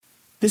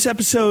This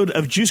episode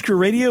of Juice Guru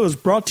Radio is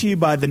brought to you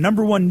by the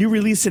 #1 new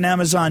release in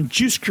Amazon,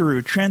 Juice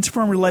Guru.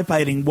 Transform your life by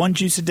eating one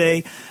juice a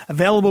day.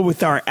 Available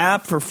with our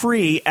app for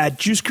free at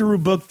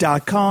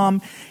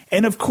juicegurubook.com.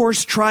 And, of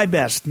course,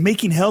 TriBest,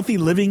 making healthy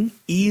living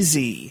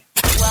easy.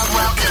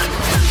 Welcome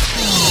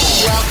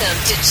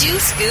to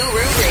Juice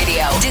Guru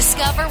Radio.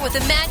 Discover what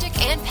the magic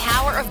and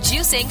power of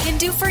juicing can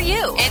do for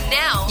you. And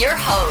now, your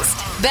host,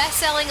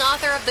 best-selling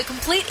author of The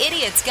Complete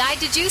Idiot's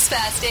Guide to Juice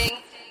Fasting,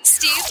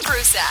 Steve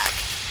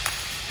Prussack.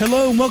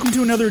 Hello, and welcome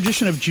to another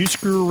edition of Juice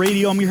Guru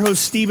Radio. I'm your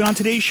host, Steve, and on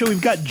today's show, we've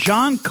got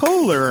John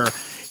Kohler.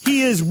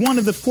 He is one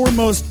of the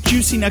foremost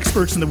juicing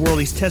experts in the world.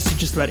 He's tested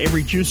just about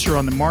every juicer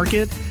on the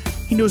market.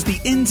 He knows the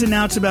ins and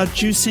outs about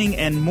juicing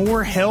and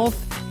more health,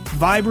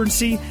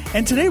 vibrancy.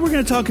 And today we're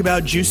going to talk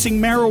about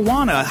juicing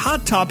marijuana, a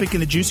hot topic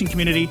in the juicing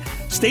community.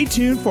 Stay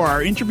tuned for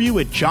our interview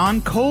with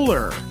John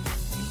Kohler.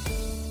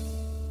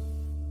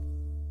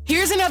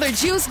 Here's another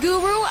Juice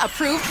Guru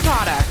approved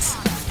product.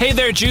 Hey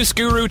there, Juice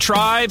Guru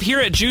tribe. Here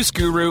at Juice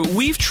Guru,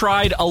 we've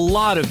tried a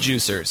lot of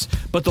juicers,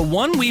 but the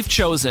one we've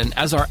chosen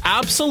as our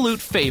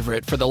absolute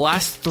favorite for the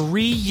last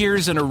 3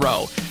 years in a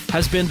row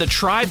has been the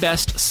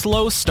TriBest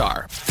Slow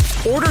Star.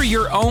 Order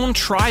your own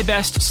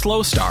TriBest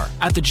Slow Star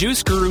at the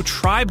Juice Guru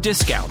Tribe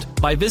discount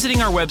by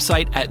visiting our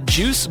website at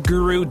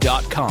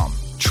juiceguru.com.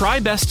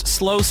 TriBest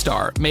Slow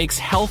Star makes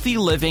healthy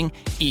living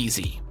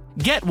easy.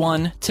 Get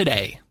one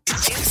today.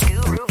 Juice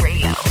Guru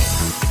Radio.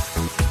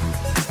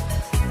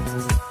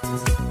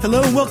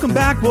 Hello and welcome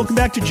back. Welcome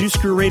back to Juice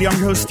Guru Radio. I'm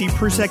your host, Steve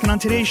Prussack, and on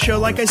today's show,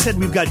 like I said,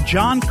 we've got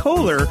John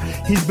Kohler.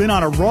 He's been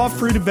on a raw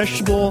fruit and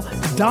vegetable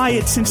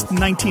diet since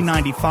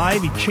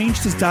 1995. He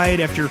changed his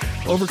diet after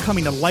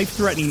overcoming a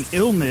life-threatening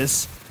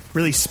illness,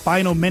 really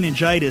spinal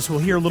meningitis. We'll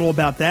hear a little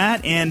about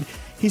that, and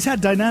he's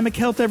had dynamic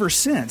health ever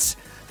since.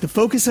 The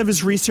focus of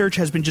his research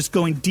has been just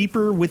going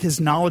deeper with his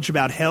knowledge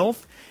about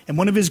health, and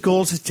one of his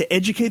goals is to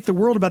educate the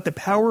world about the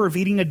power of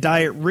eating a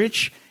diet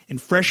rich in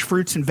fresh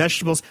fruits and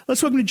vegetables.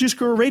 Let's welcome to Juice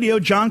Guru Radio,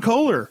 John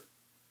Kohler.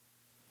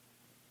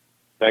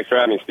 Thanks for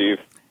having me, Steve.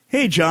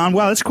 Hey, John.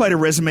 Wow, that's quite a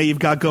resume you've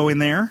got going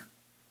there.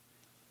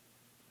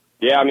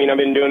 Yeah, I mean, I've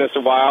been doing this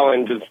a while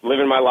and just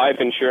living my life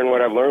and sharing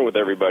what I've learned with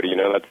everybody. You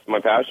know, that's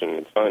my passion.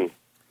 It's fun.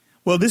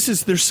 Well,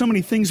 there's so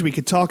many things we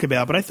could talk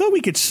about, but I thought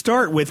we could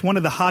start with one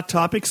of the hot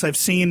topics I've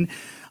seen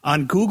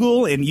on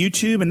Google and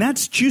YouTube, and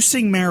that's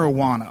juicing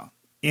marijuana.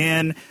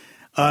 And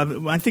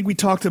I think we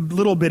talked a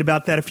little bit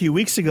about that a few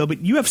weeks ago, but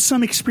you have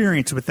some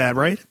experience with that,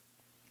 right?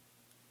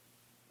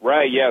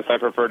 Right, yes. I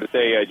prefer to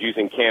say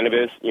juicing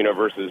cannabis,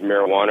 versus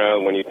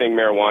marijuana. When you think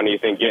marijuana, you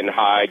think getting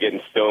high,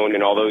 getting stoned,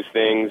 and all those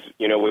things,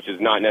 which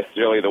is not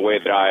necessarily the way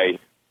that I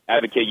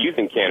advocate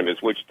using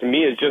cannabis, which to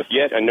me is just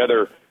yet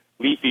another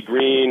leafy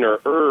green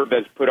or herb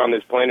that's put on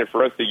this planet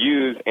for us to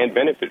use and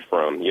benefit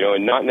from,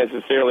 and not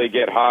necessarily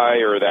get high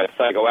or that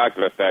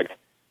psychoactive effect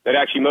that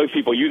actually most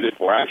people use it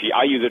for. Actually,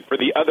 I use it for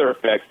the other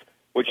effects,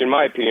 which in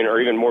my opinion are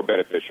even more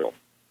beneficial.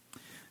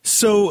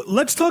 So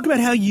let's talk about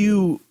how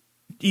you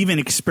even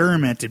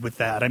experimented with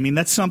that. I mean,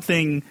 that's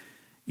something,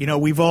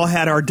 we've all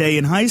had our day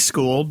in high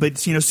school, but,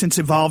 since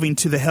evolving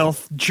to the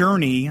health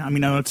journey, I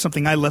mean, it's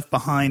something I left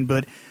behind,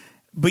 but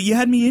you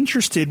had me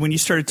interested when you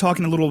started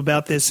talking a little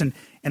about this, and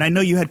I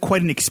know you had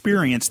quite an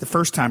experience the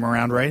first time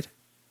around, right?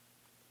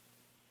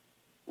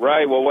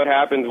 Right. Well, what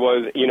happened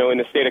was, in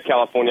the state of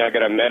California, I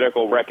got a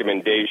medical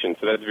recommendation,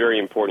 so that's very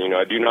important.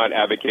 I do not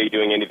advocate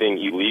doing anything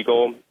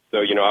illegal. So,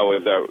 I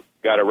was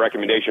got a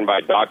recommendation by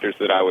doctors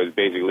that I was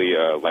basically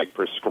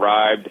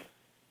prescribed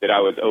that I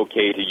was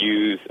okay to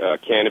use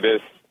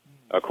cannabis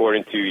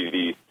according to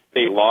the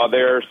state law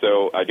there.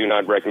 So I do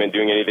not recommend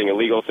doing anything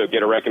illegal. So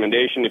get a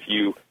recommendation if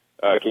you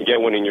can get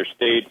one in your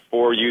state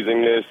for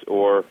using this,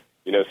 or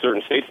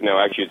certain states now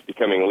actually it's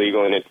becoming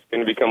legal, and it's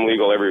going to become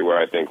legal everywhere,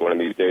 I think, one of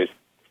these days.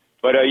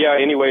 But,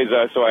 anyways,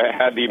 so I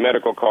had the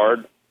medical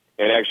card,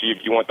 and actually, if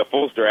you want the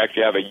full story, I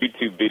actually have a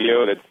YouTube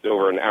video that's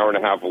over an hour and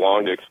a half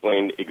long to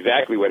explain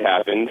exactly what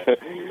happened.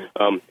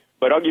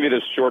 But I'll give you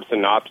this short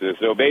synopsis.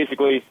 So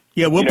basically,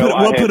 yeah, we'll put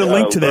a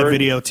link to that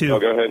video, too. Oh,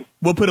 go ahead.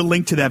 We'll put a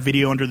link to that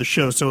video under the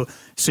show, so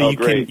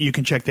you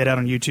can check that out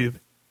on YouTube.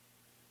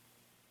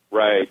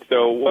 Right.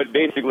 So what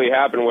basically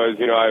happened was,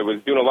 I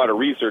was doing a lot of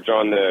research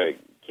on the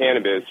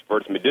cannabis for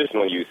its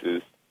medicinal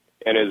uses.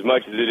 And as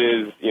much as it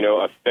is,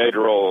 a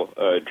federal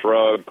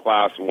drug,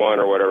 class 1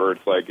 or whatever,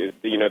 it's like,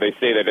 they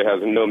say that it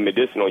has no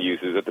medicinal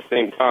uses. At the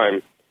same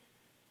time,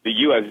 the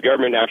U.S.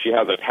 government actually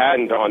has a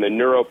patent on the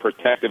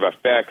neuroprotective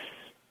effects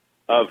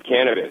of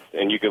cannabis,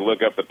 and you can look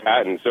up the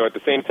patent. So at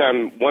the same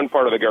time, one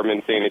part of the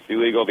government saying it's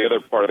illegal, the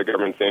other part of the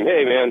government saying,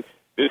 hey, man,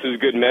 this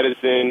is good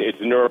medicine, it's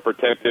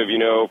neuroprotective,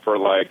 for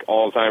like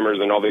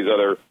Alzheimer's and all these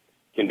other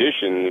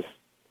conditions.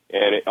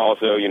 And it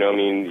also,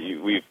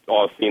 we've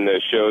all seen the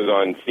shows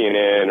on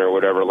CNN or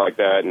whatever like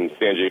that, and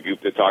Sanjay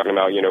Gupta talking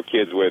about,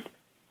 kids with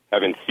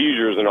having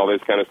seizures and all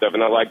this kind of stuff,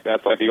 and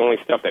that's the only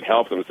stuff that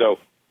helps them. So,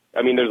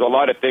 there's a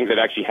lot of things that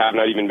actually have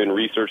not even been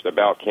researched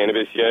about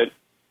cannabis yet.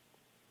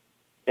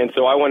 And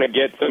so I want to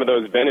get some of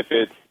those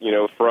benefits,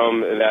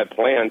 from that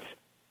plant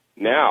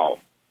now.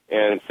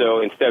 And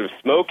so instead of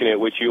smoking it,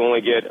 which you only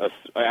get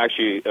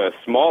actually a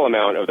small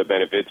amount of the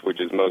benefits,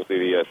 which is mostly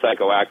the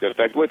psychoactive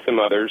effect, with some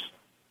others,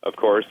 of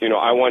course,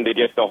 I wanted to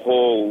get the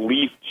whole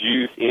leaf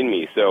juice in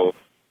me. So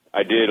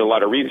I did a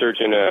lot of research,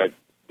 and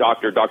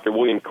Dr.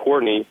 William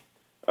Courtney,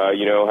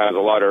 has a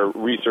lot of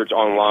research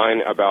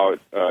online about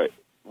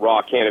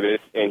raw cannabis,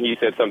 and he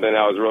said something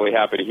I was really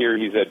happy to hear.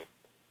 He said,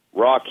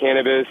 raw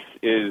cannabis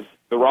is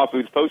the raw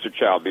foods poster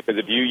child, because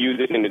if you use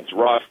it in its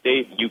raw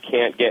state, you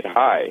can't get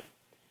high.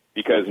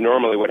 Because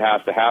normally what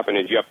has to happen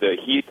is you have to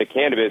heat the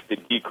cannabis to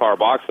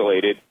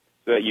decarboxylate it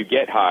so that you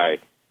get high.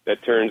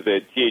 That turns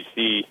the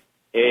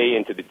THC-A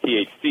into the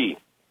THC.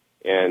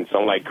 And so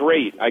I'm like,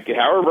 great.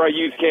 However I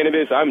use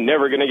cannabis, I'm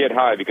never going to get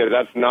high, because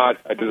that's not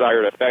a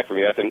desired effect for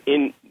me. That's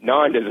an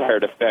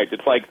non-desired effect.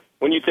 It's like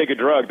when you take a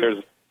drug,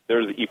 there's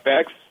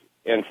effects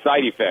and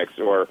side effects,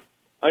 or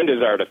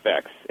undesired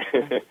effects.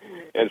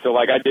 And so,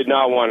 I did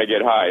not want to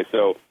get high.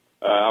 So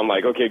I'm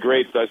like, okay,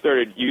 great. So I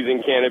started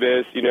using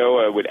cannabis,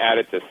 I would add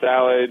it to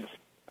salads,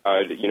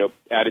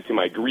 add it to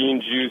my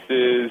green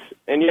juices.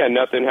 And, yeah,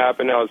 nothing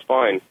happened. I was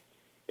fine.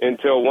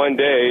 Until one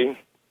day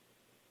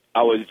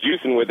I was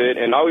juicing with it,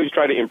 and I always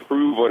try to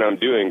improve what I'm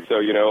doing. So,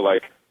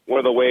 one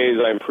of the ways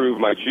I improve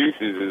my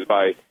juices is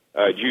by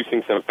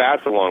juicing some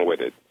fats along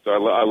with it. So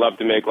I love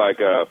to make,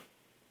 a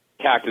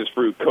cactus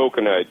fruit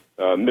coconut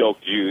milk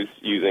juice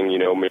using,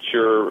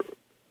 mature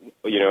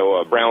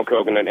brown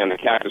coconut and the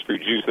cactus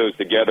fruit, juice those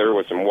together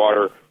with some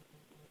water.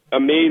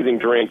 Amazing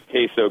drink,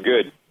 tastes so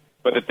good.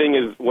 But the thing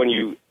is, when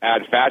you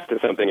add fats to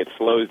something, it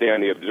slows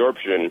down the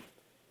absorption,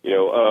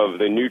 of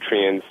the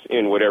nutrients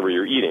in whatever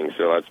you're eating.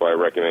 So that's why I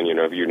recommend,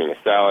 if you're eating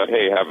a salad,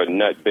 hey, have a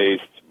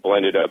nut-based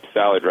blended up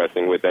salad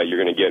dressing with that.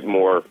 You're going to get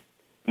more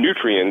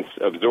nutrients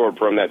absorbed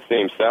from that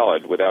same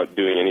salad without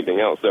doing anything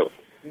else. So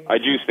I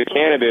juice the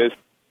cannabis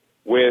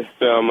with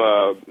some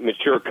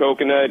mature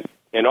coconut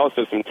and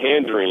also some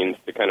tangerines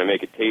to kind of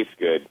make it taste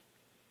good.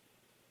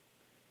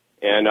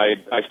 And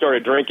I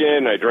started drinking,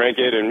 and I drank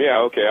it, and, yeah,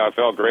 okay, I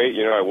felt great.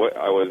 I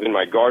was in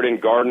my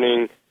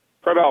gardening.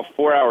 For about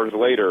 4 hours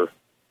later,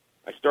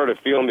 I started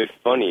feeling a bit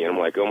funny, and I'm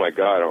like, oh, my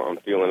God, I'm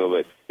feeling a little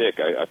bit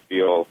sick. I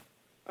feel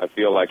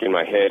like in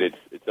my head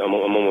I'm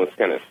almost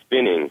kind of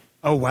spinning.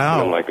 Oh, wow.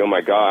 And I'm like, oh,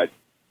 my God.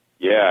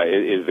 Yeah,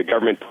 is the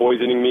government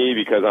poisoning me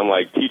because I'm,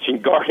 teaching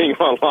gardening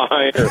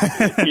online or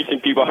teaching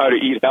people how to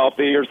eat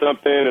healthy or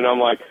something? And I'm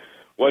like,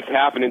 what's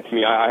happening to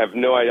me? I have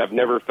no idea. I've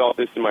never felt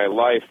this in my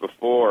life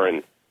before.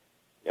 And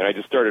I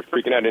just started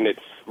freaking out, and it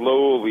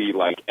slowly,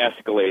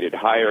 escalated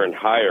higher and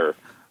higher.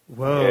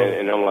 Whoa.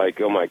 And I'm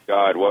like, oh, my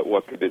God,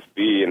 what could this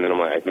be? And then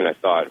I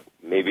thought,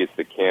 maybe it's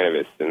the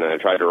cannabis. And then I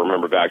tried to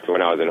remember back to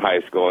when I was in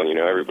high school, and,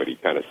 everybody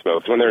kind of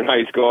smokes when they're in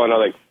high school. And I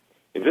was like,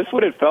 is this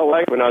what it felt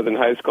like when I was in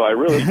high school? I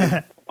really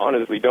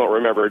honestly don't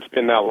remember. It's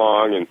been that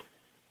long. And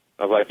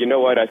I was like, you know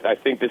what? I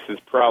think this is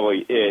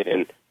probably it.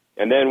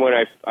 And then when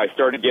I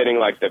started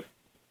getting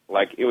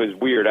it was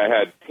weird. I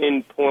had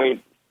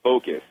pinpoint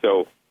focus.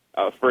 So,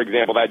 for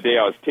example, that day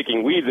I was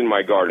picking weeds in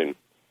my garden,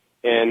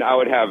 and I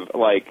would have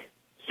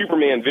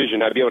Superman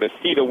vision. I'd be able to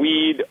see the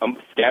weed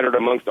scattered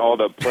amongst all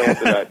the plants,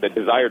 the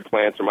desired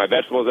plants or my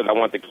vegetables that I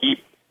want to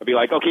keep. I'd be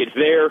like, okay, it's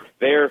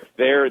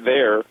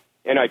there.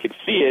 And I could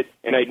see it,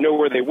 and I'd know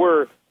where they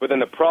were. But then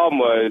the problem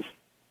was,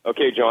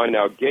 okay, John,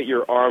 now get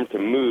your arm to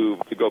move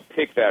to go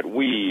pick that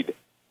weed.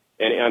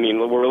 And, I mean,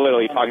 we're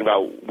literally talking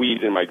about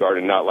weeds in my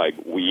garden, not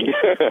weed.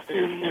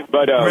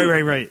 But,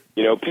 right.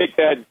 Pick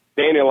that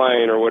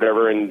dandelion or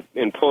whatever and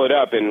pull it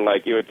up. And,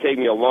 it would take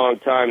me a long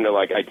time to,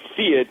 I'd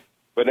see it.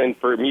 But then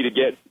for me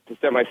to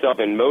set myself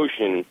in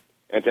motion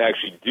and to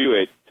actually do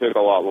it took a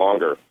lot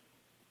longer.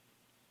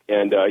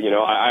 And,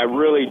 I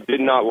really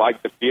did not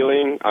like the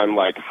feeling. I'm,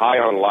 high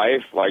on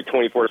life,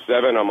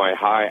 24/7 on my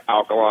high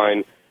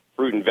alkaline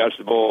fruit and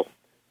vegetable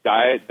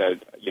diet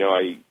that,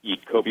 I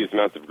eat copious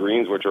amounts of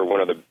greens, which are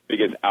one of the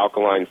biggest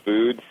alkaline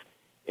foods.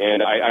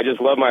 And I just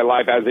love my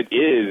life as it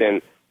is.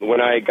 And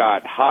when I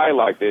got high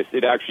like this,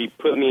 it actually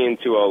put me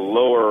into a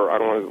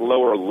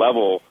lower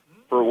level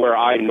for where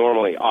I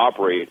normally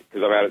operate,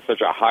 because I'm at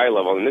such a high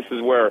level. And this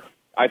is where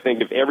I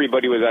think if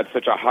everybody was at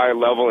such a high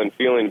level and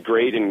feeling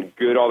great and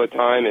good all the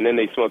time, and then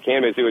they smoke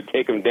cannabis, it would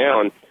take them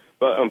down.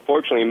 But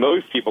unfortunately,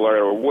 most people are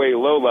at a way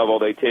low level.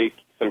 They take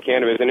some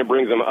cannabis, and it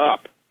brings them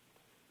up.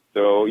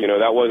 So,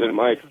 that wasn't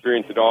my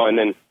experience at all. And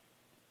then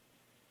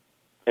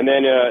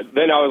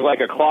I was like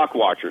a clock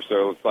watcher.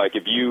 So it's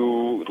if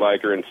you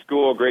are in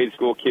school, grade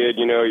school kid,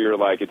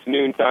 you're it's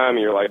noontime, and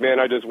you're like, man,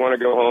 I just want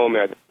to go home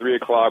at 3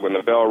 o'clock when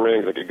the bell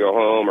rings. I could go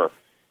home. Or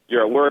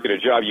you're at work at a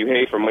job you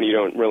hate for money you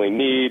don't really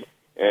need,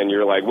 and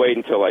you're wait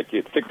until it's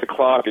 6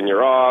 o'clock and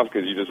you're off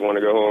because you just want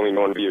to go home and you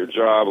want to be at your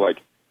job.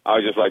 I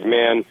was just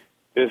man,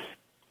 this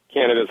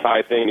cannabis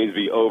high thing needs to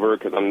be over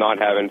because I'm not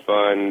having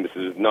fun. This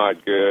is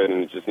not good,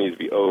 and it just needs to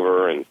be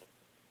over. And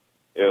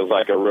it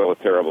was a real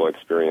terrible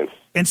experience.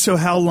 And so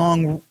how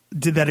long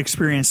did that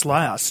experience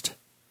last?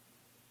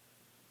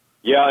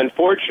 Yeah,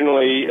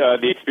 unfortunately,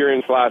 the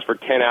experience lasts for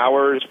 10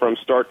 hours from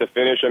start to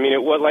finish. I mean,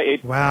 it was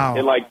wow.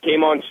 It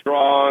came on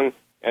strong,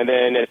 and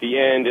then at the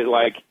end, it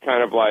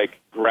kind of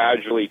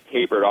gradually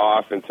tapered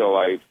off until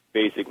I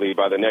basically,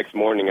 by the next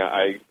morning,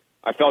 I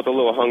felt a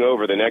little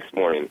hungover the next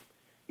morning.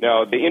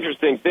 Now, the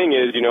interesting thing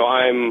is,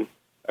 I'm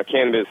a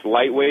cannabis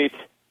lightweight.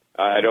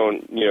 I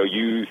don't,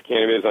 use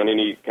cannabis on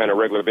any kind of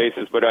regular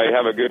basis, but I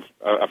have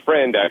a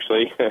friend,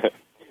 actually,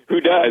 who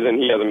does, and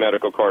he has a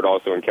medical card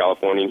also in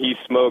California, and he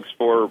smokes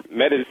for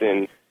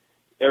medicine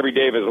every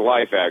day of his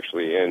life,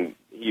 actually, and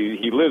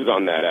he lives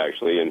on that,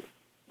 actually. And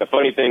the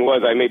funny thing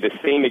was I made the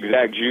same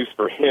exact juice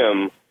for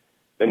him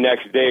the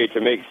next day to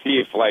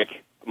see if,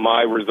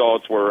 my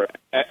results were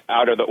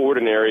out of the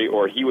ordinary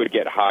or he would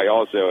get high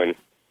also. And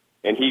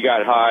he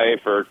got high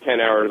for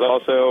 10 hours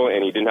also,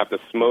 and he didn't have to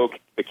smoke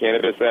the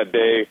cannabis that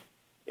day.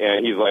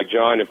 And he's like,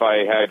 John, if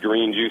I had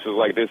green juices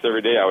like this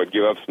every day, I would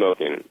give up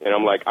smoking. And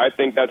I'm like, I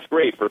think that's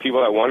great. For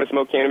people that want to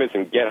smoke cannabis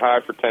and get high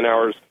for 10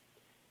 hours,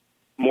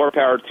 more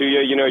power to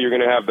you. You're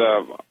going to have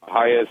the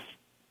highest,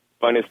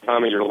 funnest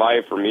time of your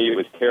life. For me, it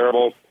was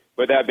terrible.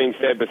 But that being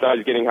said,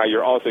 besides getting high,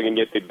 you're also going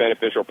to get the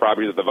beneficial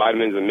properties of the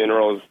vitamins and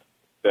minerals,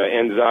 the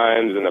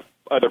enzymes, and the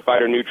other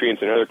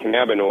phytonutrients and other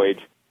cannabinoids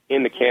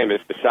in the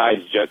cannabis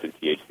besides just the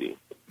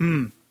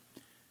THC.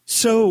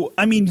 So,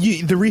 I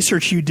mean, the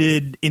research you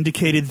did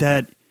indicated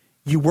that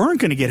you weren't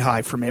going to get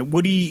high from it.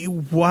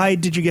 Why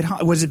did you get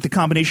high? Was it the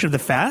combination of the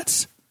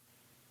fats?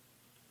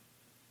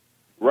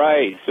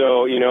 Right.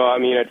 So,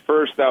 at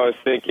first I was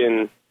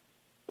thinking,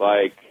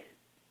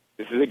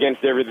 this is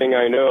against everything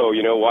I know.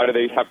 Why do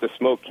they have to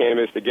smoke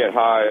cannabis to get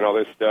high and all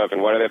this stuff?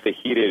 And why do they have to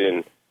heat it?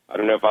 And I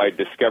don't know if I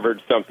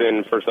discovered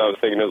something. First I was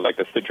thinking it was like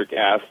the citric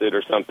acid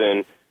or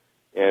something.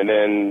 And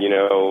then,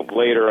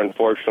 later,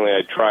 unfortunately,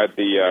 I tried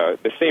the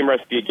same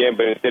recipe again,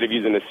 but instead of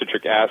using the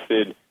citric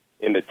acid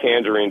in the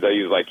tangerines, I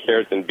used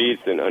carrots and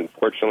beets. And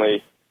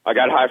unfortunately, I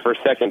got high for a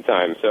second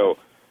time. So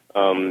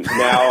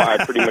now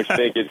I pretty much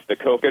think it's the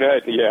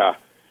coconut. Yeah,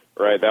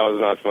 right. That was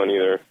not fun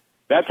either.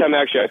 That time,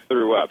 actually, I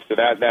threw up. So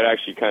that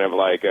actually kind of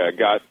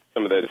got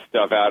some of the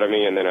stuff out of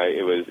me, and then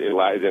it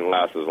didn't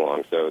last as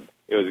long. So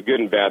it was good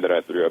and bad that I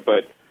threw up.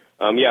 But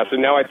so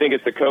now I think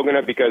it's the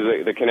coconut because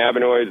the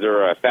cannabinoids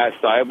are fat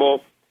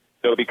soluble.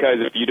 So because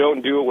if you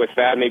don't do it with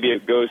fat, maybe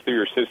it goes through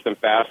your system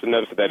fast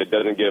enough so that it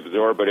doesn't get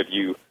absorbed. But if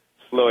you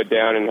slow it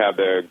down and have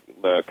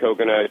the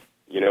coconut,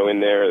 in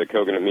there, the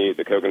coconut meat,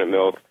 the coconut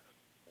milk,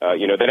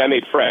 that I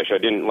made fresh. I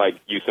didn't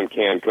use some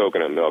canned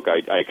coconut milk.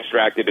 I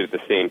extracted it at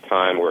the same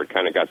time where it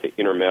kind of got to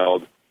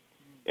intermeld.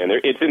 And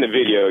it's in the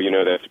video,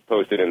 that's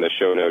posted in the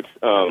show notes.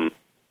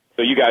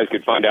 So you guys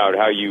could find out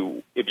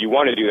if you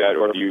want to do that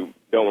or if you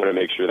don't want to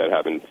make sure that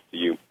happens to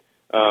you.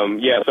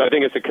 So I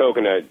think it's the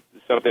coconut,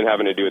 something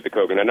having to do with the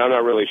coconut. And I'm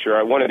not really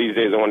sure. One of these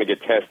days I want to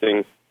get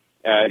testing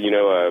at,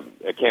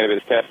 a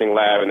cannabis testing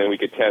lab, and then we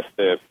could test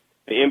the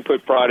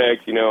input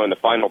product, and the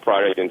final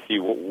product and see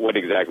what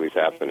exactly is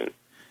happening.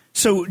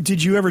 So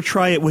did you ever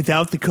try it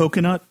without the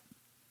coconut?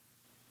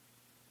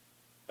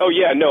 Oh,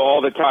 yeah, no,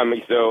 all the time.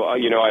 So,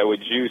 I would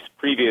juice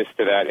previous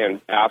to that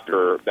and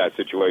after that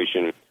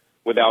situation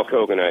without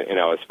coconut, and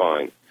I was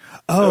fine.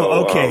 Oh, so,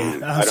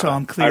 okay. So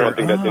I'm clear. I don't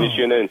think that's an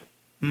issue. And then,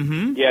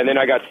 and then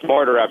I got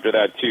smarter after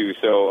that, too.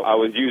 So I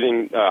was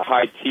using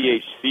high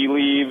THC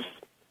leaves,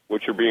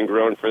 which are being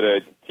grown for the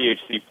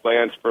THC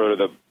plants for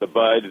the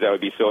buds that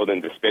would be sold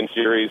in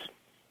dispensaries.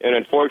 And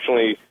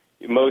unfortunately,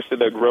 most of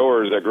the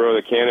growers that grow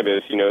the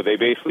cannabis, they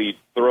basically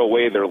throw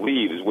away their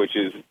leaves, which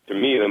is, to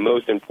me, the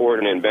most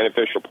important and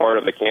beneficial part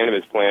of the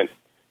cannabis plant,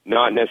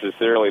 not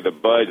necessarily the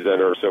buds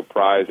that are so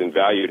prized and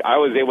valued. I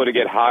was able to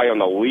get high on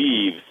the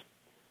leaves,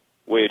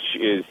 which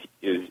is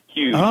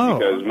huge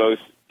because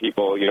most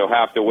people,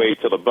 have to wait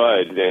till the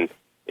buds. And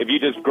if you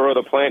just grow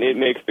the plant, it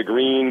makes the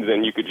greens,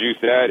 and you could juice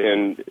that.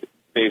 And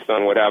based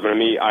on what happened to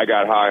me, I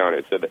got high on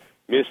it. So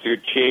Mr.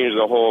 changed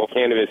the whole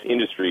cannabis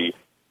industry,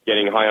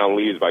 getting high on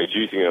leaves by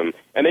juicing them.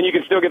 And then you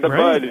can still get the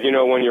buds,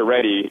 when you're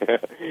ready,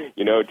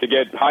 to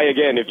get high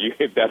again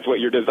if that's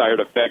what your desired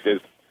effect is.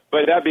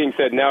 But that being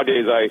said,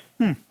 nowadays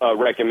I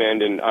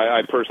recommend, and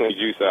I personally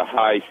juice a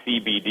high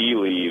CBD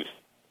leaves,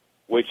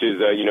 which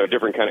is a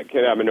different kind of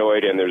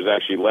cannabinoid, and there's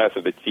actually less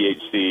of the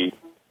THC,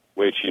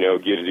 which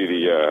gives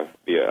you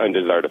the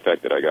undesired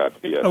effect that I got.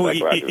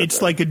 It's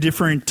effect. Like a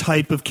different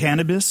type of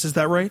cannabis, is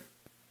that right?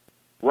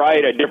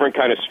 Right, a different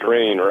kind of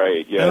strain,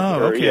 right? Yes.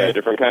 Oh, okay. A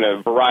different kind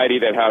of variety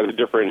that has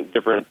different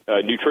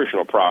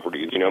nutritional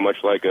properties. Much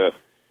like a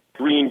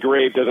green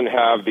grape doesn't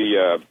have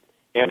the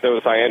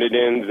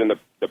anthocyanidins and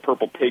the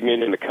purple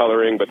pigment in the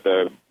coloring, but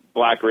the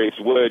black grapes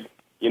would.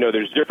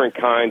 There's different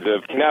kinds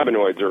of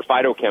cannabinoids or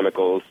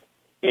phytochemicals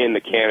in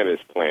the cannabis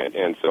plant,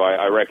 and so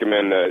I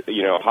recommend the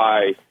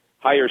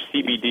higher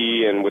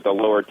CBD and with a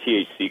lower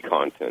THC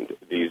content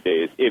these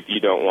days if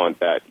you don't want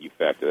that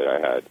effect that I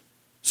had.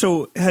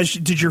 So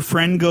did your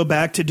friend go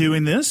back to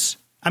doing this?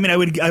 I mean, I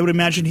would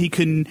imagine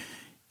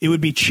it would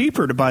be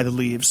cheaper to buy the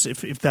leaves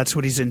if that's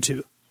what he's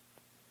into.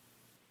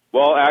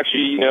 Well,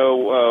 actually,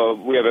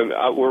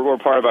 we're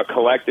part of a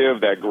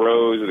collective that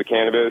grows the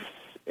cannabis,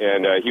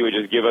 and he would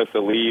just give us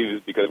the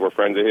leaves because we're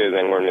friends of his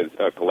and we're in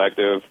his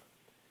collective.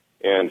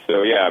 And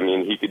so,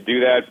 he could do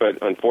that,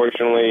 but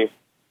unfortunately,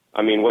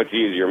 I mean, what's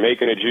easier,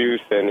 making a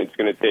juice? And it's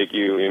going to take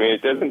you. I mean,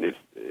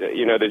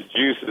 this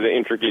juice is an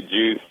intricate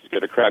juice. You got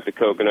to crack the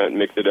coconut,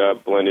 mix it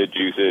up, blend it,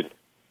 juice it.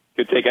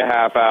 Could take a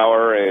half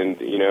hour, and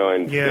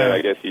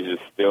I guess he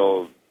just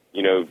still,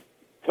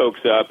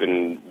 tokes up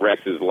and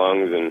wrecks his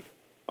lungs and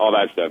all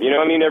that stuff.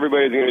 I mean,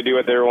 everybody's going to do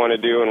what they want to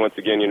do, and once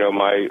again,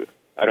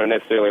 I don't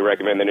necessarily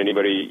recommend that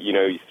anybody,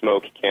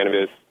 smoke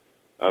cannabis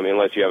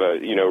unless you have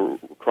a,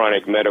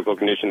 chronic medical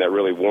condition that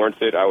really warrants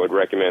it. I would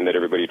recommend that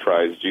everybody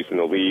tries juicing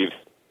the leaves,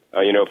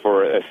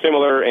 for a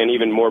similar and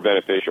even more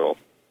beneficial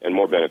and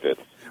more benefits.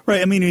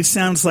 Right. I mean, it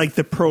sounds like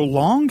the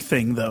prolonged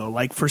thing, though,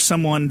 like for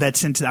someone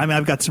that's into, I mean,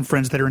 I've got some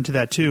friends that are into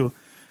that too.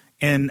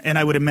 And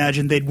I would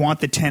imagine they'd want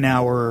the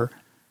 10-hour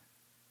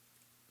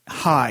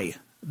high.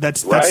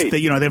 That's right. Right.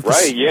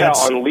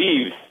 On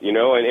leaves, and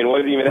it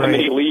wasn't even that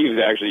many leaves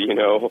actually,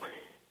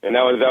 and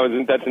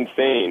that's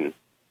insane.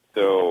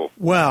 So,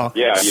 wow.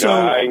 Yeah,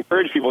 I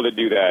encourage people to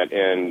do that,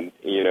 and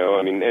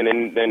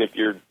then if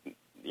you're,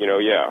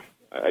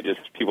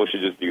 people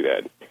should just do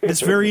that.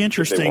 It's very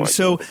interesting.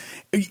 So,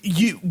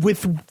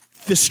 with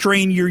the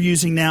strain you're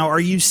using now, are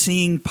you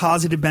seeing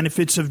positive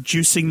benefits of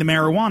juicing the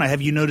marijuana?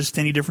 Have you noticed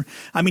any different?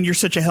 I mean, you're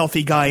such a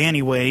healthy guy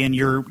anyway, and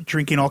you're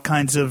drinking all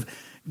kinds of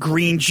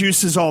green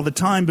juices all the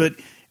time, but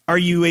are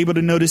you able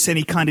to notice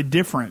any kind of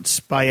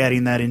difference by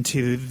adding that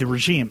into the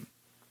regime?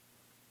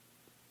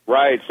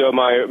 Right. So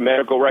my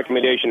medical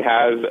recommendation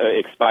has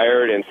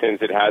expired, and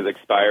since it has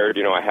expired,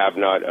 I have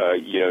not,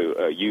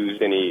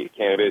 used any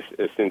cannabis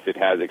since it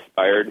has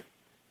expired.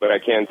 But I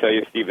can tell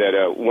you, Steve,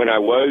 that when I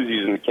was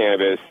using the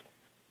cannabis,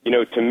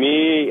 to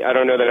me, I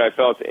don't know that I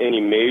felt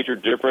any major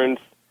difference,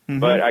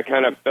 but I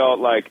kind of felt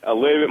like a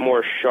little bit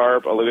more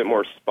sharp, a little bit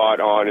more spot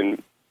on,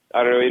 and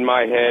I don't know, in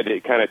my head,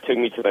 it kind of took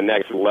me to the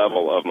next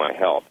level of my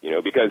health,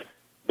 because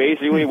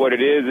basically what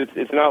it is,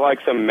 it's not like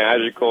some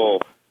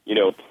magical,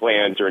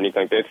 plant or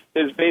anything like this.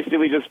 It's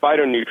basically just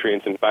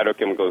phytonutrients and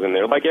phytochemicals in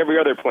there, like every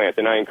other plant,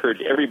 and I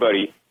encourage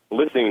everybody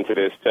listening to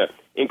this to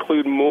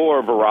include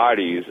more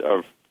varieties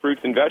of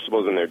fruits and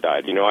vegetables in their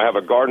diet. I have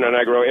a garden and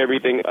I grow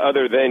everything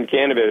other than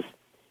cannabis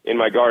in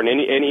my garden.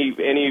 Any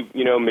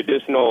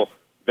medicinal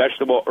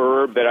vegetable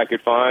herb that I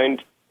could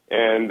find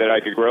and that I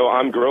could grow,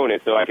 I'm growing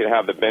it so I could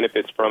have the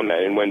benefits from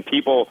that. And when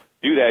people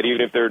do that,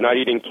 even if they're not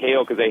eating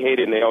kale because they hate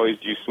it and they always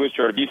do switch,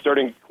 or if you start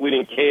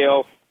including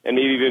kale and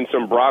maybe even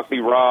some broccoli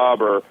rabe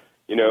or,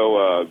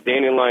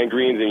 dandelion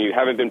greens, and you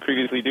haven't been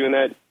previously doing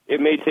that, it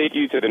may take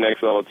you to the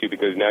next level too,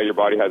 because now your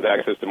body has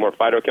access to more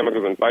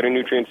phytochemicals and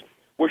phytonutrients,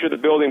 which are the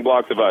building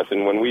blocks of us.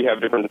 And when we have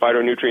different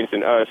phytonutrients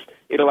in us,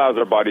 it allows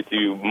our body to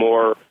do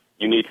more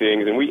unique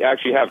things. And we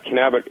actually have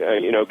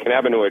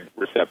cannabinoid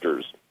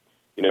receptors,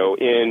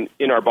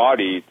 in our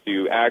body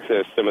to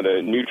access some of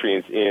the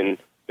nutrients in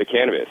the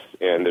cannabis.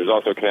 And there's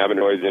also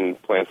cannabinoids in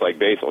plants like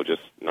basil,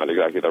 just not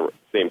exactly the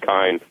same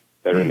kind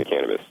that are in the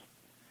cannabis.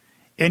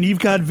 And you've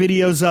got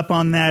videos up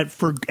on that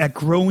at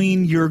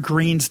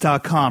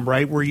growingyourgreens.com,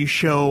 right, where you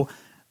show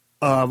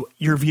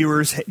your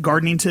viewers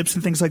gardening tips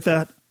and things like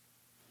that?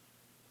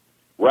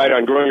 Right,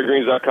 on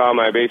growingyourgreens.com,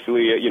 I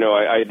basically,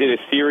 I did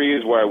a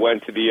series where I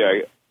went to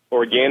the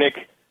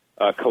organic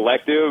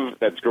collective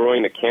that's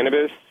growing the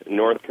cannabis,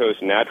 North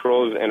Coast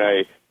Naturals, and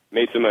I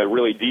made some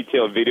really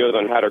detailed videos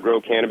on how to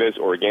grow cannabis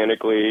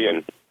organically,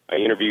 and I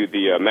interviewed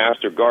the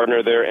master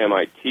gardener there,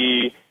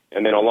 MIT,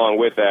 and then along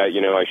with that,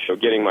 I show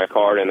getting my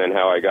card and then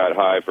how I got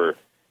high for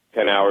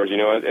 10 hours,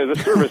 as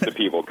a service to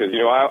people, because,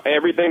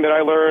 everything that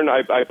I learned,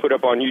 I put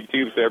up on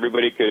YouTube so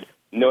everybody could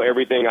know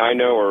everything I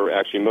know, or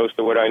actually most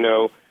of what I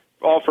know,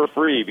 all for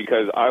free,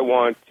 because I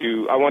want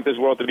this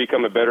world to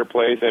become a better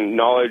place, and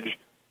knowledge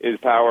is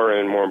power,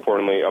 and more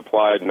importantly,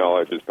 applied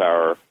knowledge is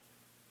power.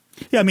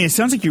 Yeah, I mean, it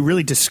sounds like you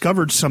really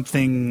discovered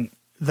something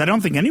that I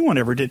don't think anyone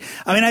ever did.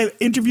 I mean, I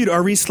interviewed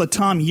Aris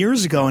Latam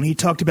years ago, and he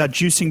talked about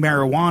juicing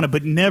marijuana,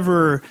 but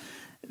never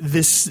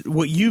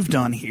what you've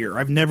done here.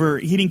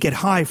 He didn't get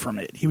high from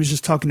it. He was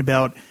just talking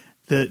about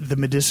the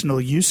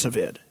medicinal use of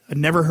it. I'd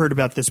never heard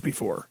about this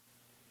before.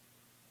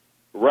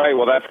 Right,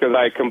 well, that's because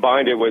I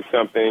combined it with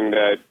something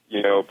that,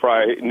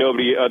 probably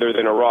nobody other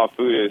than a raw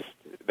foodist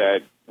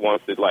that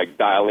wants to,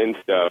 dial in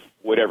stuff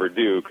would ever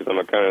do, because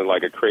I'm kind of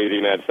like a crazy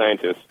mad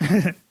scientist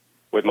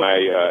with my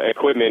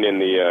equipment in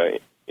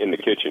the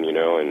kitchen,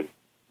 and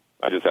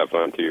I just have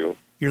fun, too.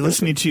 You're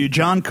listening to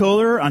John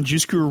Kohler on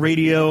Juice Guru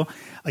Radio.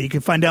 You can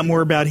find out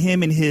more about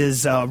him and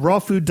his raw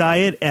food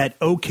diet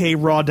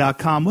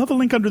atokraw.com. We'll have a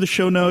link under the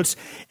show notes.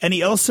 And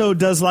he also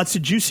does lots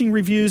of juicing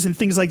reviews and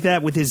things like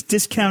that with his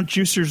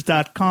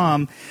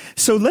discountjuicers.com.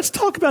 So let's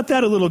talk about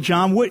that a little,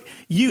 John.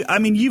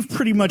 You've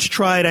pretty much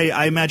tried,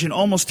 I imagine,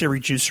 almost every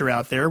juicer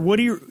out there.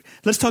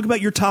 Let's talk about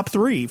your top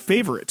 3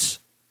 favorites.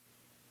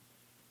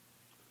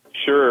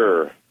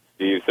 Sure,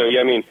 Steve. So,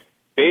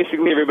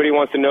 basically, everybody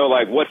wants to know,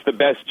 what's the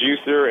best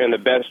juicer, and the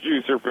best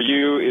juicer for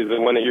you is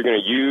the one that you're going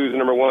to use,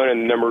 number 1,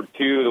 and number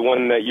 2, the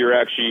one that you're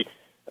actually,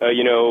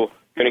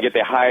 going to get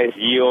the highest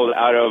yield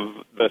out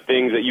of the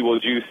things that you will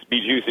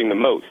be juicing the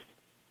most.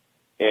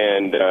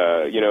 And,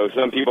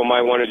 some people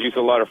might want to juice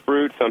a lot of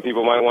fruit, some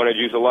people might want to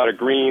juice a lot of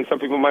greens, some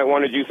people might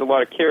want to juice a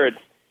lot of carrots.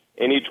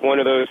 and each one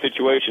of those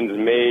situations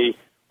may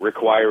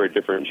require a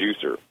different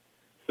juicer.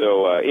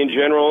 So in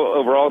general,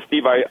 overall,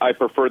 Steve, I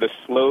prefer the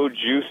slow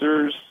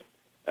juicers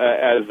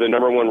as the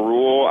number one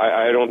rule.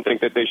 I don't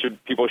think that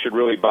people should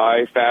really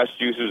buy fast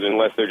juicers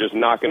unless they're just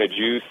not going to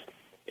juice,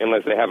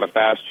 unless they have a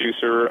fast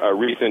juicer. A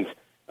recent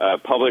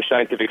published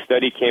scientific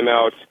study came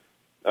out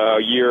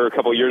a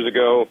couple years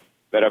ago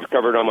that I've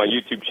covered on my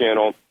YouTube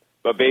channel.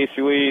 But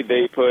basically,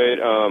 they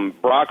put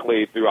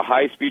broccoli through a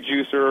high-speed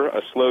juicer,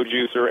 a slow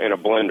juicer, and a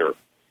blender.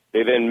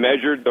 They then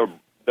measured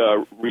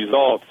the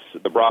results,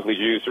 the broccoli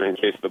juice, or in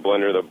case of the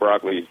blender, the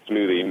broccoli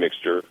smoothie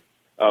mixture,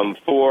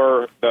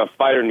 for the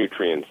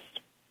phytonutrients,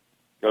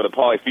 or the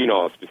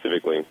polyphenols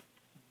specifically.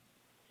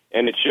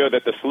 And it showed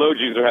that the slow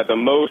juicer had the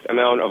most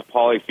amount of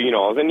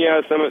polyphenols. And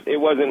yeah,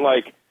 it wasn't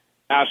like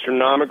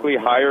astronomically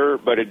higher,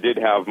 but it did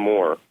have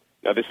more.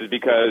 Now, this is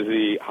because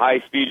the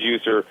high-speed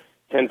juicer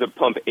tends to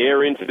pump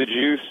air into the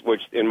juice,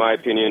 which, in my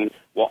opinion,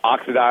 will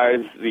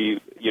oxidize the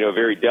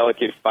very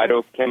delicate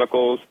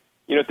phytochemicals.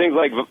 Things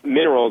like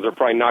minerals are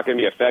probably not going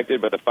to be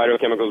affected, but the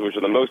phytochemicals, which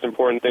are the most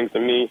important things to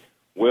me,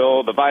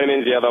 will. The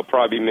vitamins, yeah, they'll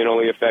probably be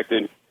minimally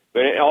affected.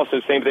 But also,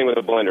 same thing with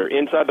the blender.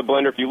 Inside the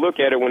blender, if you look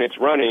at it when it's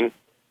running,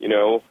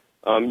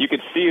 you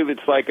could see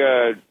it's like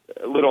a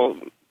little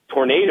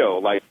tornado,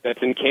 like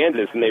that's in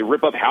Kansas, and they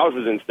rip up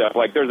houses and stuff.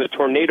 Like there's a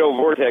tornado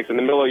vortex in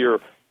the middle of your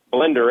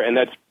blender, and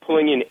that's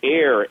pulling in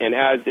air. And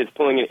as it's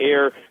pulling in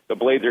air, the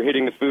blades are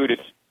hitting the food.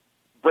 It's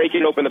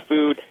breaking open the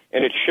food,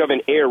 and it's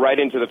shoving air right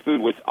into the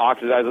food, which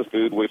oxidizes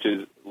food, which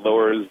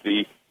lowers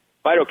the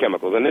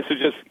phytochemicals. And this is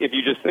just, if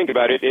you just think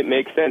about it, it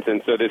makes sense.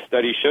 And so this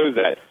study shows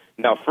that.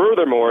 Now,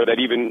 furthermore, that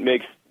even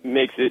makes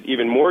it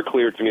even more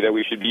clear to me that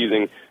we should be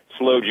using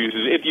slow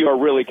juices if you are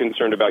really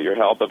concerned about your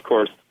health. Of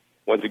course,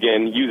 once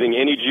again, using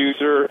any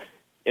juicer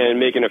and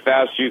making a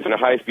fast juice and a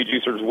high-speed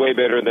juicer is way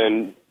better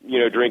than,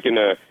 drinking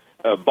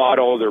a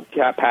bottled or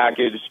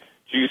packaged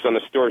juice on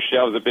the store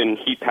shelves that have been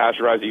heat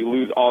pasteurized. You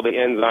lose all the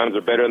enzymes.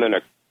 Are better than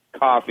a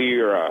coffee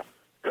or a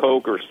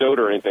Coke or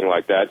soda or anything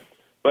like that.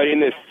 But in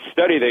this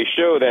study, they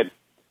show that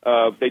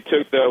they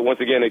took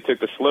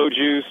the slow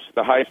juice,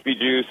 the high-speed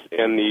juice,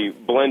 and the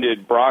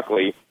blended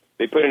broccoli.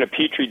 They put in a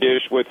Petri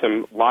dish with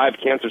some live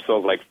cancer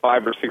cells, like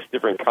 5 or 6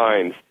 different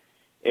kinds.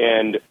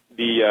 And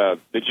the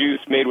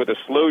juice made with a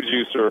slow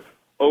juicer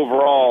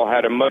overall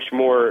had a much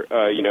more,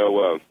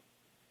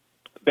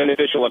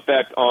 beneficial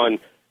effect on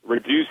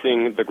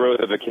reducing the growth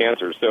of the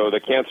cancer. So the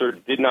cancer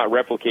did not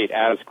replicate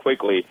as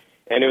quickly,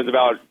 and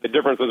the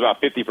difference was about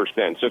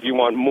 50%. So if you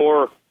want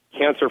more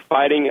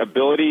cancer-fighting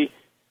ability,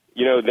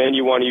 then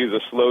you want to use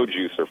a slow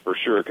juicer for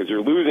sure, because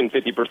you're losing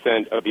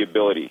 50% of the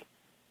ability.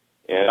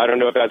 And I don't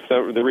know if that's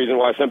the reason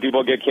why some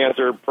people get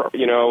cancer.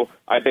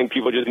 I think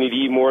people just need to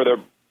eat more of the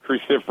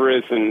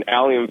cruciferous and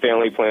allium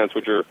family plants,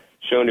 which are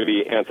shown to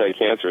be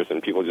anti-cancerous,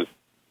 and people just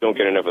don't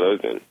get enough of those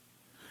in.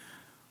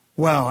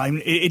 Well,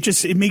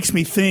 it makes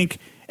me think,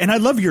 and I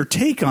love your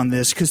take on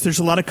this, because there's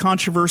a lot of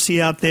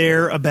controversy out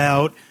there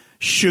about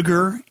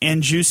sugar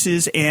and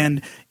juices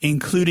and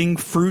including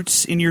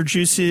fruits in your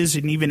juices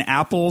and even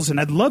apples. And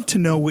I'd love to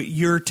know what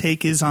your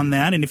take is on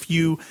that, and if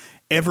you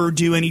ever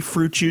do any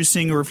fruit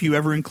juicing or if you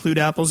ever include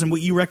apples, and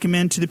what you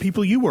recommend to the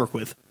people you work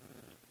with.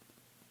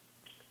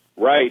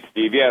 Right,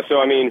 Steve. Yeah, so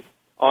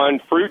on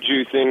fruit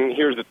juicing,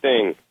 here's the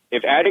thing.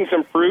 If adding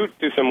some fruit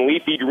to some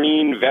leafy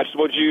green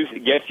vegetable juice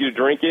gets you to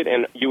drink it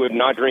and you would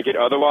not drink it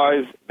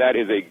otherwise, that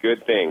is a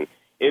good thing.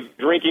 If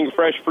drinking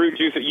fresh fruit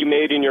juice that you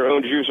made in your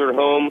own juicer at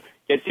home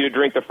gets you to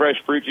drink the fresh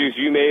fruit juice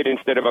you made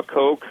instead of a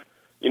Coke,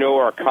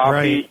 or a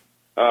coffee,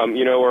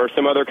 right, or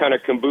some other kind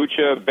of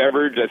kombucha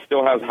beverage that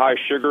still has high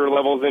sugar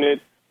levels in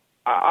it,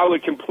 I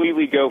would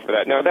completely go for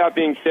that. Now, that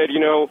being said,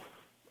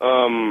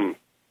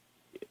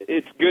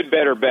 it's good,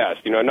 better,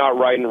 best. Not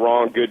right and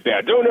wrong, good,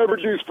 bad. Don't ever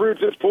juice fruits;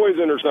 it's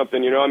poison or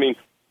something.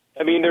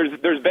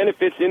 There's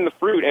benefits in the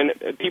fruit,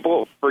 and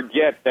people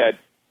forget that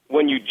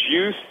when you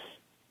juice,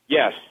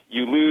 yes,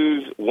 you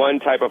lose one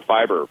type of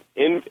fiber.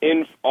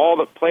 In all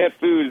the plant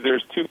foods,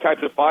 there's 2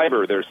 types of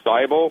fiber. There's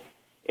soluble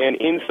and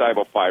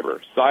insoluble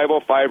fiber.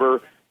 Soluble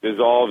fiber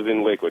dissolves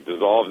in liquid,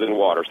 dissolves in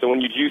water. So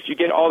when you juice, you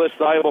get all the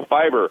soluble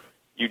fiber.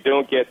 You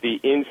don't get the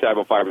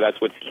insoluble fiber.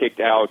 That's what's kicked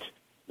out,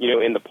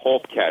 in the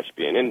pulp catch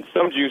bin. And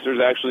some juicers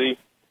actually,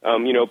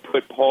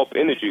 put pulp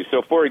in the juice.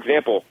 So, for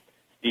example,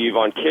 Steve,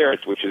 on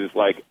carrots, which is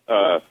like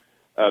a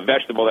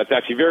vegetable that's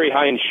actually very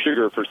high in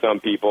sugar for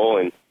some people,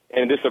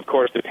 and this, of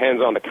course,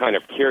 depends on the kind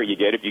of carrot you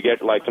get. If you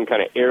get, like, some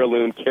kind of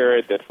heirloom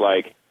carrot that's,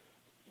 like,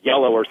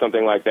 yellow or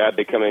something like that,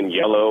 they come in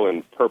yellow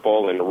and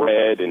purple and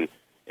red and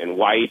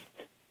white.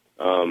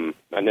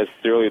 Not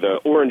necessarily the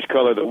orange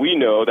color that we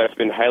know that's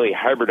been highly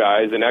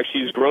hybridized and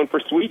actually is grown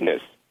for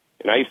sweetness.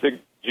 And I used to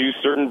juice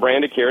certain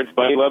branded carrots,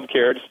 Bunny Love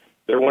carrots.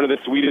 They're one of the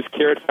sweetest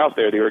carrots out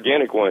there, the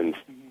organic ones.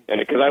 And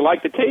because I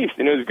like the taste,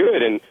 and it was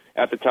good. And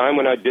at the time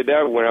when I did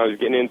that, when I was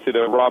getting into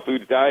the raw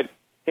foods diet,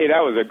 hey,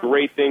 that was a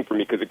great thing for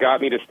me because it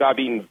got me to stop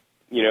eating,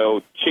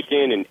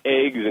 chicken and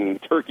eggs and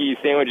turkey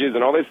sandwiches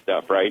and all this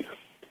stuff, right?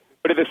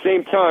 But at the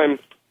same time,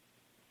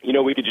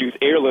 we could use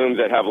heirlooms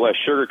that have less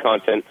sugar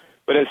content.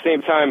 But at the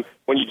same time,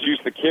 when you juice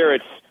the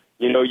carrots,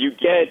 you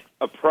get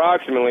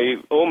approximately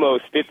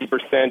almost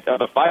 50% of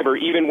the fiber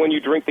even when you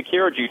drink the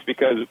carrot juice,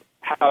 because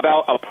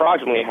about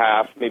approximately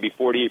half, maybe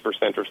 48%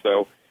 or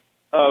so,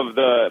 of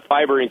the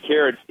fiber in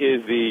carrots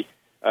is the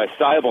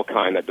soluble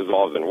kind that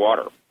dissolves in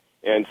water.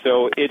 And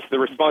so it's the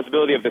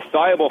responsibility of the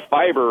soluble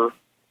fiber,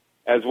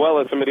 as well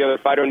as some of the other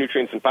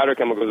phytonutrients and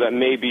phytochemicals that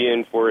may be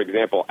in, for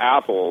example,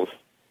 apples,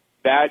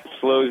 that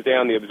slows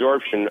down the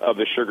absorption of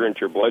the sugar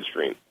into your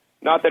bloodstream.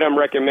 Not that I'm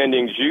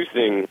recommending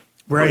juicing,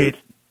 right?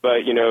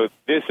 But,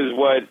 this is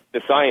what the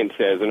science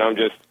says, and I'm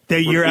just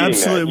you're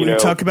absolutely. That, we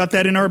talk about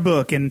that in our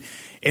book, and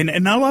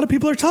not a lot of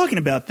people are talking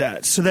about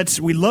that. So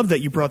we love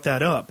that you brought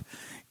that up.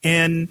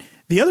 And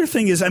the other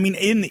thing is,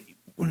 it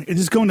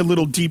is going a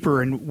little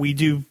deeper, and we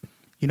do,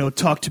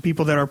 talk to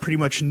people that are pretty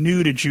much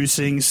new to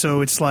juicing. So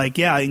it's like,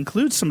 yeah,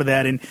 include some of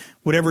that in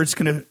whatever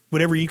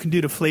you can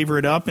do to flavor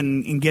it up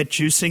and get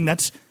juicing.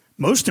 That's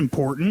most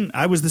important.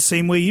 I was the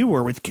same way you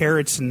were with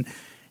carrots, and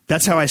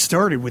that's how I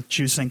started with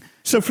juicing.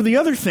 So for the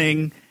other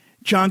thing,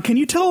 John, can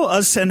you tell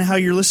us and how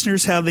your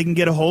listeners, how they can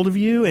get a hold of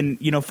you and,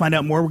 find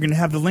out more? We're going to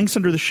have the links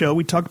under the show.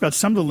 We talked about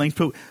some of the links,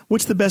 but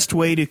what's the best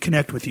way to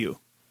connect with you?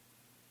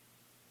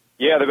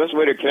 Yeah, the best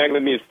way to connect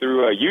with me is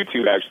through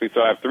YouTube, actually.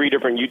 So I have 3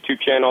 different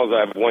YouTube channels. I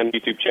have one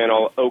YouTube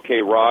channel,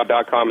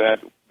 OKRaw.com.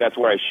 That's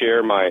where I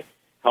share my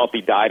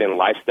healthy diet and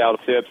lifestyle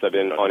tips. I've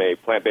been on a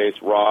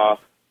plant-based, raw,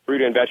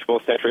 fruit and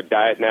vegetable-centric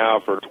diet now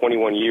for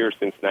 21 years,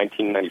 since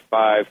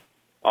 1995.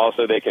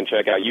 Also, they can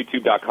check out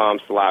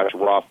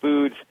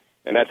youtube.com/rawfoods.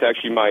 And that's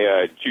actually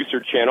my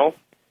juicer channel.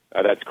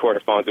 That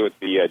corresponds with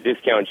the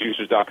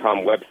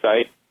discountjuicers.com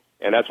website.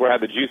 And that's where I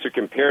have the juicer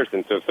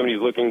comparison. So if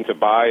somebody's looking to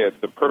buy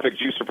the perfect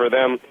juicer for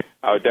them,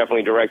 I would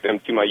definitely direct them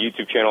to my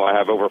YouTube channel. I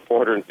have over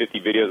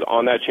 450 videos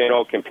on that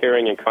channel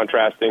comparing and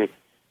contrasting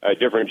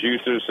different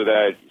juicers so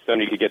that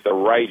somebody could get the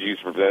right juice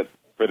for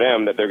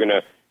them that they're going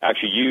to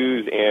actually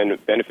use and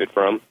benefit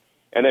from.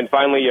 And then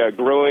finally,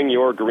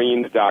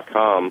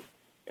 growingyourgreens.com.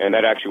 And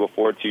that actually will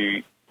forward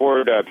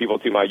people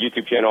to my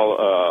YouTube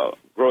channel,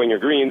 Growing Your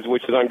Greens,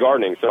 which is on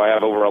gardening. So I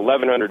have over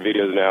 1,100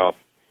 videos now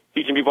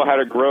teaching people how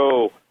to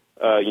grow,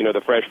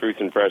 the fresh fruits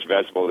and fresh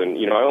vegetables. And,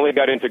 I only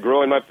got into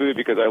growing my food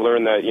because I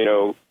learned that,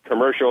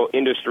 commercial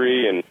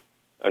industry and,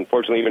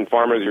 unfortunately, even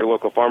farmers, your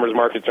local farmers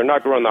markets are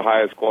not growing the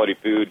highest quality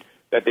food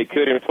that they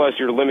could. And plus,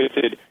 you're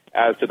limited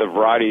as to the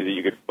varieties that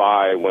you could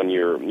buy when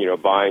you're,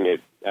 buying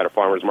it at a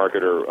farmer's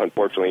market or,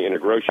 unfortunately, in a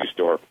grocery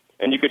store.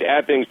 And you could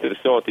add things to the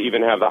soil to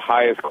even have the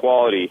highest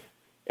quality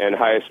and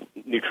highest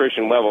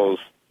nutrition levels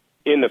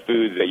in the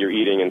foods that you're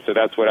eating. And so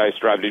that's what I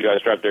strive to do. I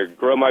strive to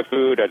grow my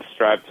food. I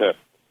strive to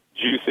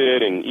juice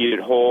it and eat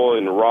it whole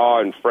and raw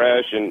and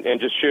fresh and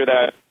just share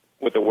that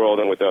with the world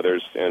and with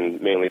others,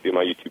 and mainly through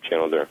my YouTube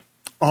channel there.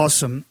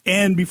 Awesome.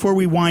 And before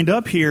we wind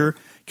up here,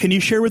 can you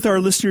share with our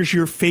listeners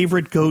your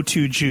favorite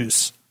go-to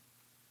juice?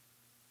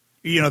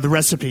 The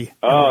recipe.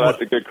 Oh,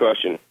 that's a good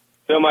question.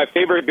 So my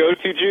favorite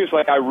go-to juice,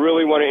 I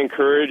really want to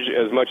encourage,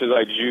 as much as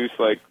I juice,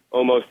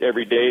 almost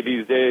every day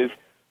these days,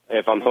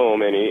 if I'm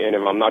home and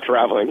if I'm not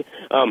traveling.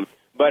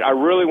 But I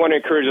really want to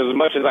encourage, as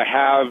much as I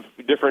have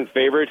different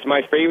favorites,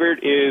 my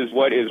favorite is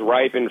what is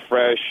ripe and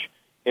fresh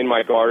in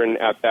my garden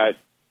at that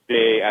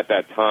day, at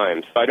that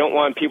time. So I don't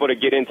want people to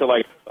get into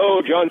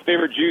John's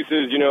favorite juice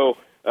is,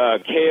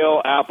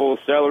 kale, apple,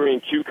 celery,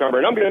 and cucumber,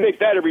 and I'm going to make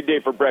that every day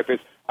for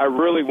breakfast. I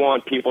really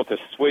want people to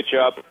switch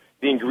up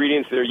the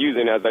ingredients they're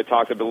using, as I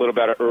talked a little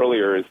about it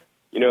earlier, is,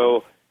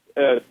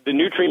 the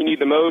nutrient you need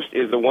the most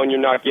is the one you're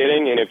not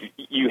getting, and if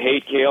you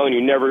hate kale and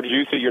you never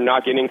juice it, you're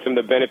not getting some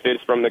of the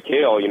benefits from the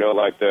kale,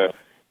 like the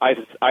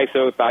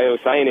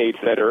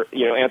isothiocyanates that are,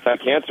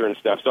 anti-cancer and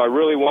stuff. So I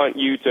really want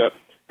you to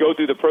go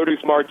through the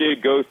produce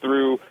market, go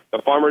through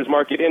the farmer's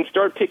market, and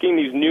start picking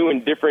these new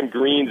and different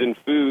greens and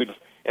foods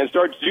and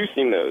start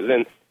juicing those.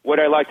 And what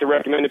I like to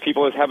recommend to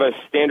people is have a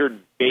standard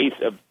base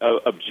of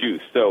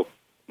juice. So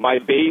my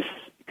base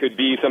could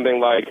be something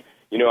like,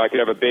 I could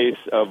have a base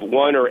of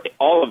one or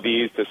all of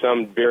these to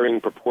some varying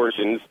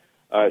proportions: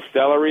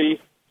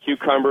 celery,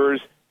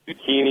 cucumbers,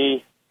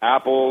 zucchini,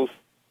 apples,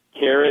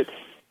 carrots,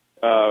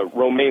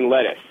 romaine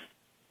lettuce,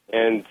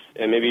 and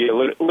maybe a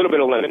little bit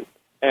of lemon.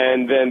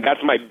 And then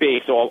that's my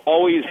base. So I'll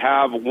always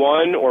have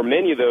one or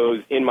many of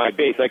those in my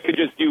base. I could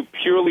just do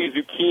purely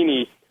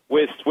zucchini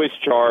with Swiss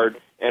chard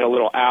and a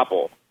little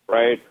apple,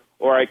 right?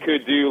 Or I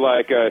could do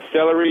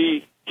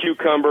celery,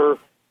 cucumber,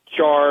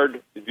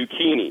 chard,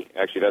 zucchini.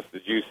 Actually, that's the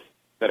juice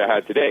that I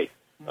had today.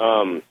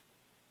 And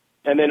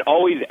then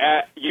always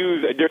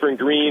use a different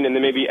green, and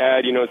then maybe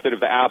add, instead of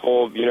the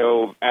apple,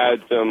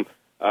 add some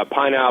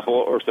pineapple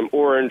or some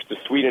orange to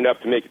sweeten it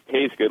up to make it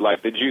taste good.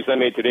 Like the juice I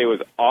made today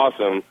was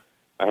awesome.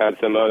 I had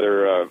some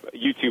other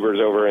YouTubers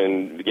over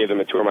and gave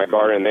them a tour of my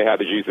garden, and they had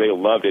the juice. They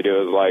loved it. It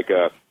was like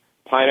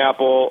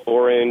pineapple,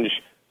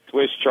 orange,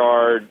 Swiss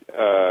chard,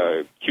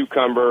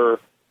 cucumber,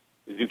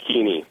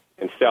 zucchini,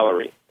 and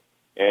celery.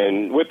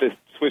 And with the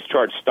Swiss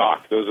chard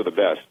stock, those are the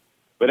best.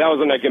 But that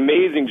was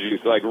amazing juice,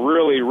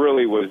 really,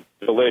 really was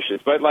delicious.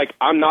 But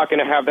I'm not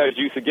going to have that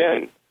juice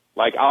again.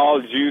 like I'll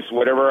juice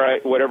whatever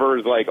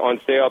is like on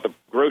sale at the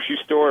grocery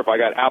store. If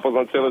I got apples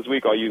on sale this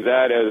week, I'll use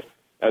that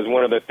as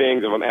one of the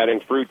things. If I'm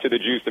adding fruit to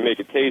the juice to make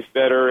it taste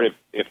better.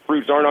 If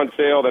fruits aren't on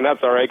sale, then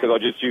that's all right, because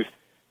I'll just use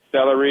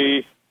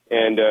celery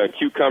and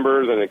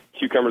cucumbers, and the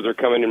cucumbers are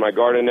coming in my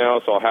garden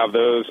now, so I'll have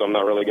those, so I'm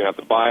not really going to have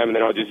to buy them. And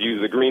then I'll just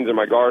use the greens in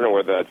my garden,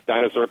 whether that's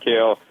dinosaur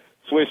kale,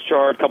 Swiss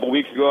chard. A couple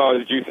weeks ago, I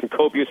was juicing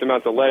copious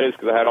amounts of lettuce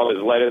because I had all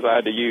this lettuce I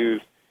had to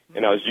use,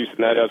 and I was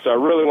juicing that up. So I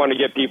really want to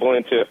get people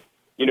into,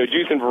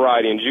 juicing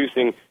variety and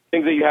juicing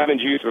things that you haven't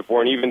juiced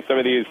before, and even some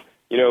of these,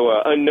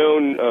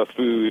 unknown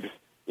foods,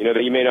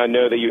 that you may not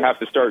know that you have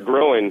to start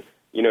growing,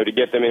 to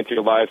get them into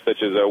your life,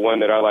 such as one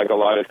that I like a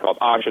lot is called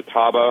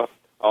Ashataba.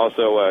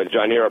 Also,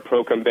 Gynera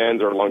procumbens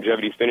or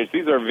longevity spinach.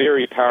 These are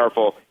very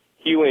powerful,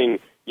 healing,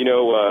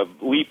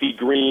 leafy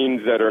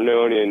greens that are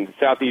known in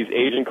Southeast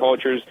Asian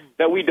cultures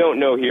that we don't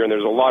know here. And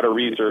there's a lot of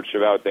research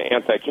about the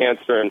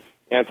anti-cancer and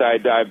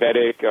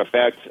anti-diabetic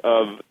effects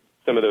of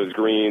some of those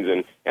greens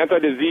and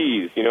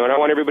anti-disease, and I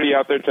want everybody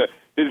out there to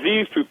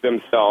disease-proof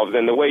themselves.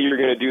 And the way you're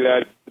going to do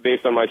that,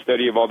 based on my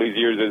study of all these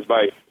years, is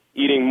by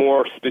eating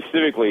more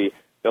specifically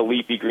the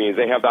leafy greens.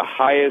 They have the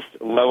highest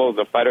levels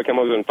of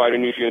phytochemicals and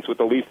phytonutrients with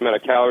the least amount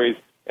of calories,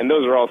 and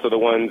those are also the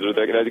ones that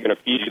are going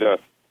to feed you the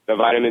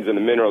vitamins and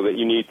the minerals that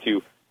you need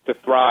to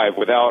thrive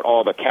without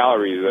all the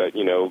calories that,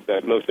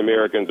 that most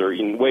Americans are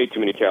eating way too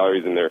many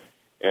calories, and their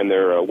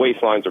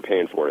waistlines are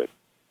paying for it.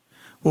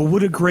 Well,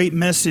 what a great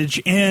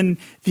message, and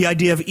the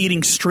idea of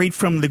eating straight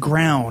from the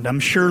ground.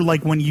 I'm sure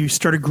like when you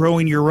started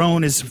growing your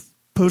own as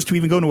opposed to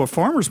even going to a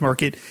farmer's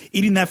market,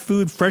 eating that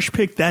food fresh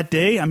picked that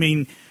day, I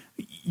mean,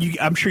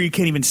 I'm sure you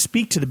can't even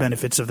speak to the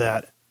benefits of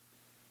that.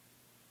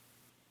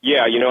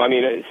 Yeah,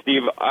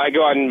 Steve, I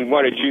go out and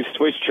want to juice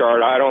Swiss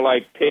chard. I don't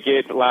pick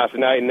it last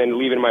night and then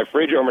leave it in my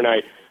fridge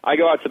overnight. I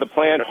go out to the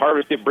plant,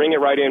 harvest it, bring it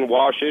right in,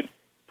 wash it,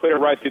 put it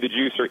right through the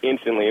juicer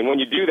instantly. And when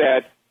you do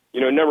that,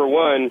 number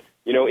one,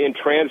 in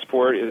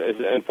transport,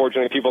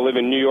 unfortunately people live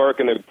in New York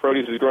and the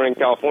produce is grown in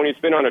California, it's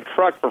been on a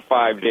truck for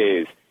 5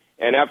 days.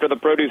 And after the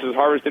produce is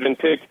harvested and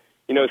picked,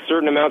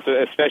 certain amounts of,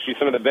 especially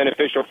some of the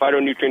beneficial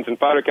phytonutrients and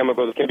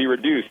phytochemicals, can be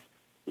reduced.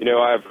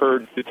 I've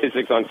heard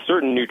statistics on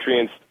certain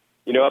nutrients,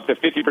 up to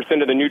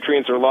 50% of the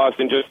nutrients are lost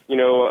in just,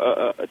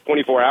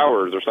 24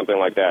 hours or something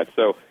like that.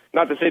 So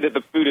not to say that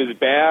the food is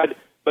bad,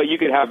 but you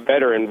could have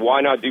better, and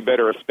why not do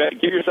better?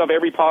 Give yourself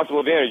every possible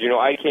advantage.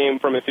 I came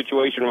from a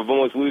situation of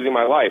almost losing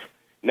my life.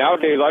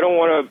 Nowadays, I don't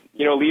want to,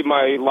 leave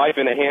my life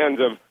in the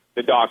hands of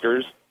the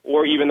doctors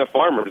or even the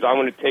farmers. I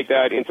want to take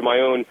that into my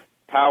own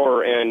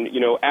power and,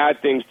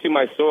 add things to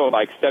my soil,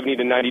 like 70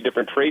 to 90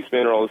 different trace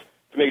minerals,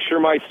 to make sure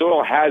my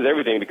soil has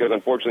everything, because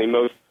unfortunately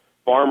most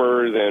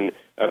farmers and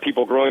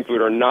people growing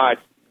food are not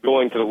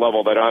going to the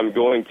level that I'm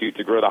going to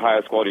grow the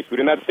highest quality food.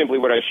 And that's simply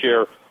what I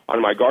share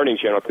on my gardening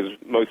channel, because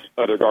most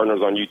other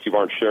gardeners on YouTube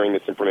aren't sharing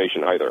this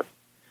information either.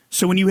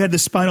 So when you had the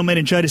spinal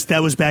meningitis,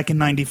 that was back in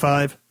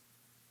 95?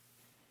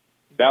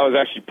 That was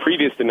actually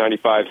previous to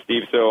 95,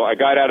 Steve. So I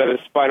got out of the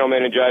spinal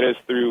meningitis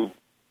through,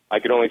 I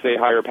could only say,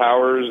 higher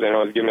powers, and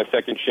I was given a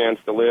second chance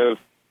to live,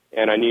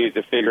 and I needed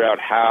to figure out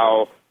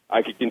how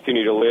I could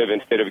continue to live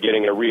instead of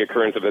getting a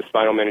reoccurrence of the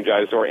spinal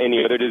meningitis or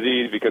any other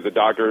disease, because the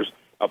doctors,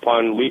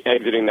 upon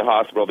exiting the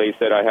hospital, they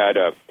said I had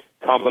a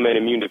complement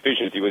immune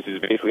deficiency, which is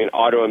basically an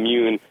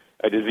autoimmune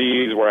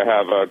disease where I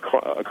have a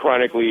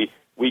chronically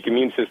weak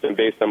immune system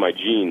based on my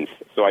genes.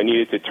 So I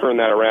needed to turn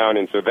that around,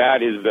 and so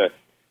that is the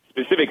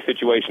specific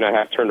situation I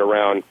have turned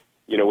around,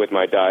 with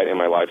my diet and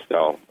my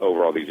lifestyle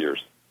over all these years.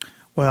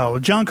 Wow.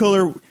 John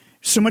Kohler,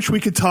 so much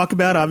we could talk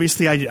about.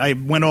 Obviously, I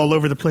went all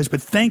over the place,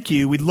 but thank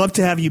you. We'd love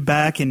to have you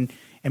back and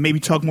maybe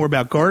talk more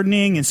about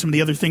gardening and some of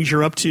the other things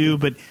you're up to.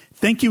 But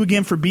thank you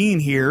again for being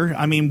here.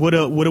 I mean, what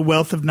a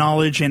wealth of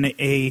knowledge and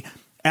a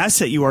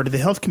asset you are to the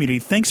health community.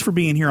 Thanks for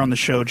being here on the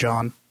show,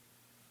 John.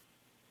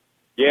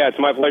 Yeah, it's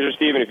my pleasure,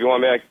 Stephen. If you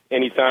want me back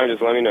anytime,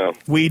 just let me know.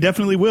 We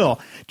definitely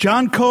will.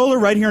 John Kohler,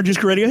 right here on Juice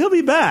Guru Radio. He'll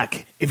be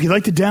back. If you'd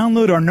like to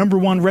download our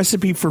 #1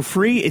 recipe for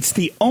free, it's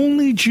the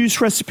only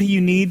juice recipe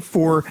you need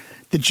for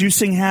the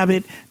juicing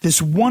habit.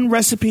 This one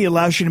recipe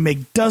allows you to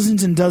make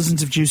dozens and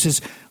dozens of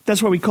juices.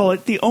 That's why we call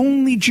it the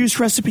only juice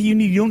recipe you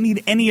need. You don't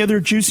need any other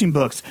juicing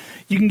books.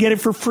 You can get it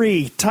for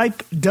free.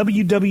 Type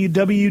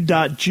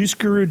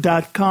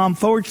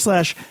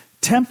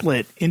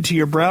www.juiceguru.com/template into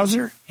your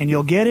browser, and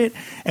you'll get it.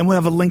 And we'll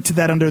have a link to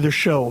that under the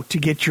show to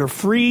get your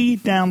free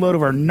download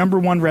of our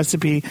 #1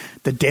 recipe,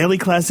 the Daily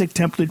Classic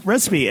Template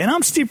Recipe. And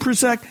I'm Steve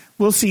Prusak.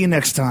 We'll see you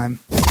next time.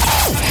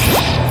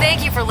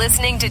 Thank you for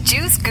listening to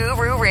Juice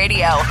Guru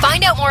Radio.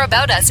 Find out more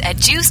about us at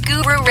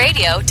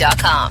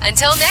juicegururadio.com.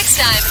 Until next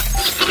time,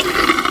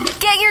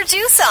 get your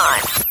juice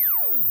on.